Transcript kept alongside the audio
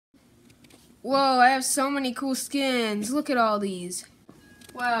Whoa, I have so many cool skins. Look at all these.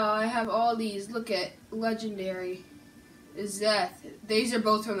 Wow, I have all these. Look at Legendary. Zeth. These are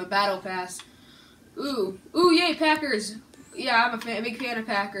both from the Battle Pass. Ooh, yay, Packers. Yeah, I'm a big fan of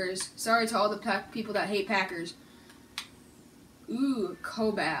Packers. Sorry to all the people that hate Packers. Ooh,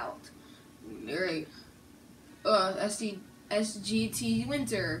 Cobalt. Alright. SGT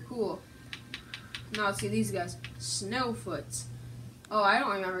Winter. Cool. Now let's see these guys. Snowfoots. Oh, I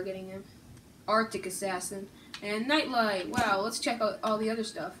don't remember getting him. Arctic Assassin. And Nightlight. Wow, let's check out all the other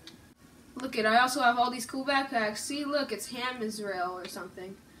stuff. Look I also have all these cool backpacks. See, look, it's Ham Israel or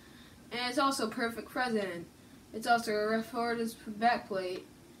something. And it's also Perfect President. It's also a Refortis backplate.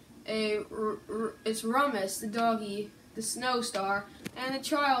 It's Rummus, the doggy, the Snow Star, and the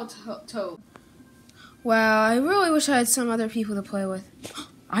Trial Toad. Wow, I really wish I had some other people to play with.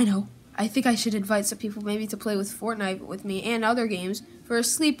 I know. I think I should invite some people maybe to play with Fortnite with me and other games for a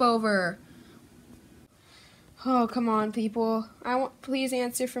sleepover. Oh, come on, people. Please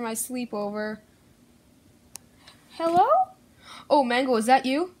answer for my sleepover. Hello? Oh, Mango, is that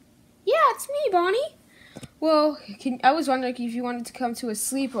you? Yeah, it's me, Bonnie. Well, I was wondering if you wanted to come to a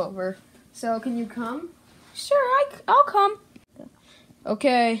sleepover. So, can you come? Sure, I'll come.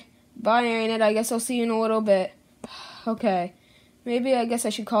 Okay. Bye, Aaron. I guess I'll see you in a little bit. Okay. Maybe I guess I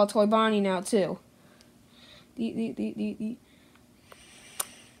should call Toy Bonnie now, too.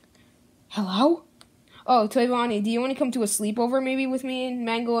 Hello? Oh, Toy Bonnie, do you want to come to a sleepover maybe with me and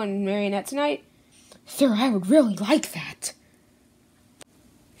Mango and Marionette tonight? Sure, I would really like that.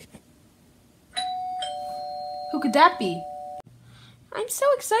 Who could that be? I'm so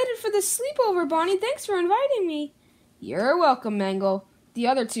excited for this sleepover, Bonnie. Thanks for inviting me. You're welcome, Mango. The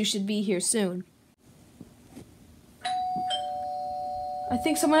other two should be here soon. I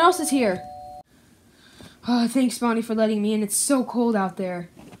think someone else is here. Oh, thanks, Bonnie, for letting me in. It's so cold out there.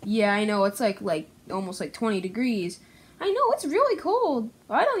 Yeah, I know. It's like almost like 20 degrees. I know, it's really cold.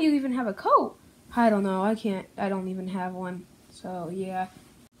 Why don't you even have a coat? I don't know. I don't even have one. So, yeah.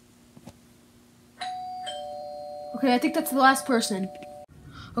 Okay, I think that's the last person.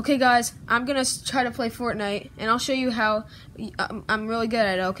 Okay, guys, I'm going to try to play Fortnite, and I'll show you how I'm really good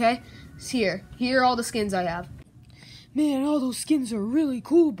at it, okay? Here are all the skins I have. Man, all those skins are really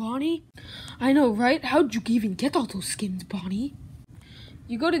cool, Bonnie. I know, right? How'd you even get all those skins, Bonnie?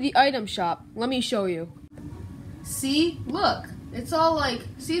 You go to the item shop. Let me show you. See? Look. It's all like,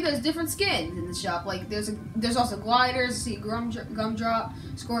 see, there's different skins in the shop. Like, there's also gliders, see, gumdrop,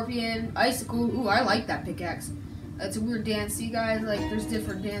 scorpion, icicle. Ooh, I like that pickaxe. It's a weird dance. See, guys? Like, there's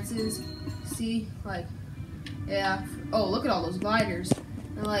different dances. See? Like, yeah. Oh, look at all those gliders.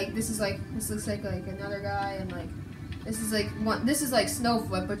 And, like, this looks like another guy, and, like, this is like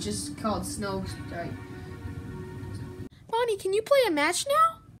Snowfoot, but just called Snow Strike. Bonnie, can you play a match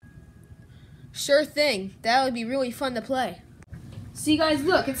now? Sure thing. That would be really fun to play. See, guys,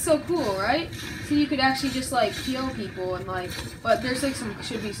 look, it's so cool, right? So you could actually just like kill people and like, but there's like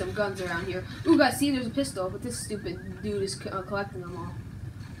should be some guns around here. Ooh, guys, see, there's a pistol, but this stupid dude is collecting them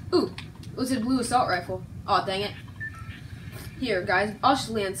all. Ooh, it was a blue assault rifle. Oh, dang it. Here, guys, I'll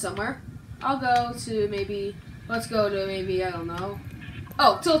just land somewhere. I'll go to maybe. Let's go to maybe, I don't know.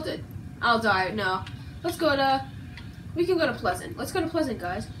 Oh, Tilted. I'll die. No. Let's go to, we can go to Pleasant. Let's go to Pleasant,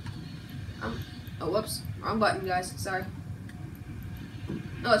 guys. Oh, whoops. Wrong button, guys. Sorry.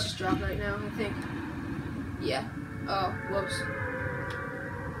 Oh, let's just drop right now, I think. Yeah. Oh, whoops.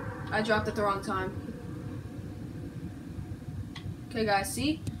 I dropped at the wrong time. Okay, guys,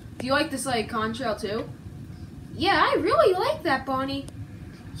 see? Do you like this, like, contrail, too? Yeah, I really like that, Bonnie.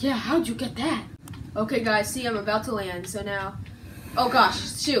 Yeah, how'd you get that? Okay, guys, see, I'm about to land, so now... Oh,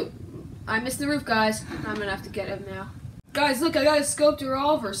 gosh, shoot. I missed the roof, guys. I'm gonna have to get him now. Guys, look, I got a scoped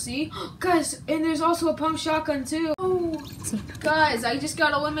revolver, see? Guys, and there's also a pump shotgun, too. Oh, guys, I just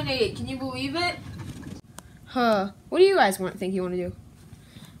got eliminated. Can you believe it? Huh. What do you guys think you want to do?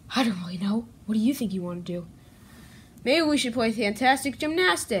 I don't really know. What do you think you want to do? Maybe we should play Fantastic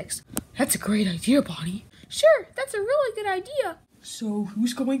Gymnastics. That's a great idea, Bonnie. Sure, that's a really good idea. So,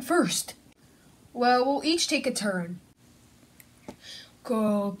 who's going first? Well, we'll each take a turn.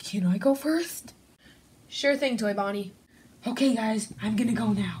 Can I go first? Sure thing, Toy Bonnie. Okay, guys, I'm gonna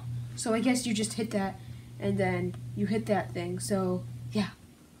go now. So I guess you just hit that, and then you hit that thing, so, yeah.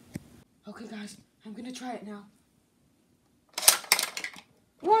 Okay, guys, I'm gonna try it now.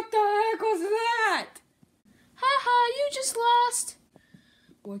 What the heck was that? Haha, you just lost.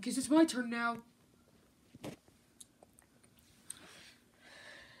 Well, I guess it's my turn now.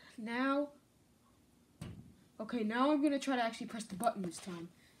 Now, okay, now I'm gonna try to actually press the button this time.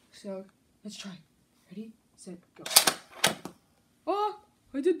 So, let's try. Ready, set, go. Oh,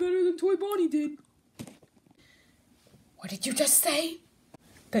 I did better than Toy Bonnie did. What did you just say?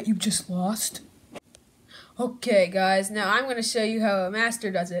 That you just lost? Okay, guys, now I'm going to show you how a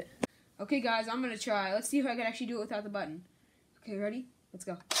master does it. Okay, guys, I'm going to try. Let's see if I can actually do it without the button. Okay, ready? Let's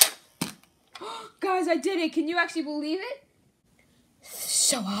go. Guys, I did it. Can you actually believe it?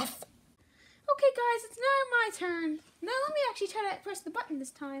 Show off. Okay, guys, it's now my turn. Now let me actually try to press the button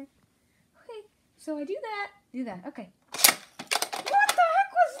this time. Okay, so I do that. Okay. What the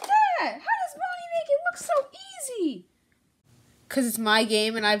heck was that? How does Bonnie make it look so easy? Because it's my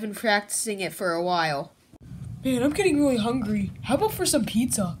game and I've been practicing it for a while. Man, I'm getting really hungry. How about for some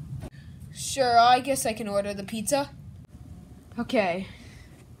pizza? Sure, I guess I can order the pizza. Okay.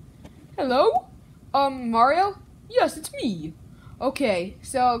 Hello? Mario? Yes, it's me. Okay,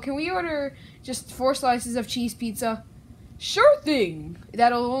 so can we order just 4 slices of cheese pizza? Sure thing.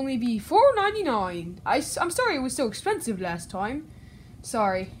 That'll only be $4.99. I'm sorry it was so expensive last time.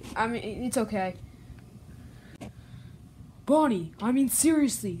 Sorry. I mean, it's okay. Bonnie, I mean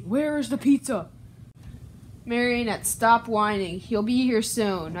seriously, where is the pizza? Marionette, stop whining. He'll be here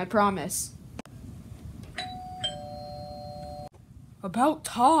soon, I promise. About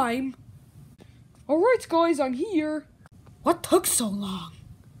time. Alright guys, I'm here. What took so long?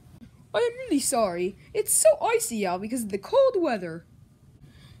 I am really sorry. It's so icy out because of the cold weather.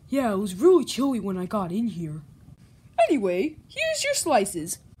 Yeah, it was really chilly when I got in here. Anyway, here's your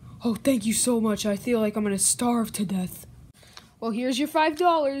slices. Oh, thank you so much. I feel like I'm gonna starve to death. Well, here's your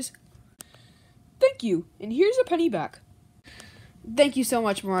 $5. Thank you, and here's a penny back. Thank you so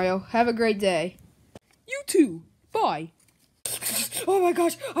much, Mario. Have a great day. You too. Bye. Oh my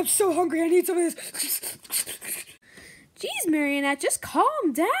gosh, I'm so hungry. I need some of this. Jeez, Marionette, just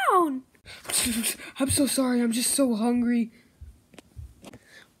calm down. I'm so sorry. I'm just so hungry.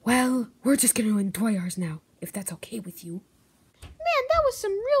 Well, we're just gonna enjoy ours now, if that's okay with you. Man, that was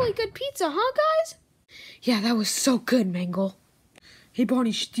some really good pizza, huh, guys? Yeah, that was so good, Mangle. Hey,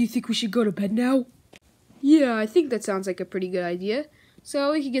 Bonnie, do you think we should go to bed now? Yeah, I think that sounds like a pretty good idea.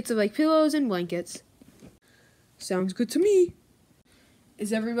 So we could get some, like, pillows and blankets. Sounds good to me.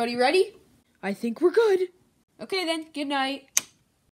 Is everybody ready? I think we're good. Okay then, good night.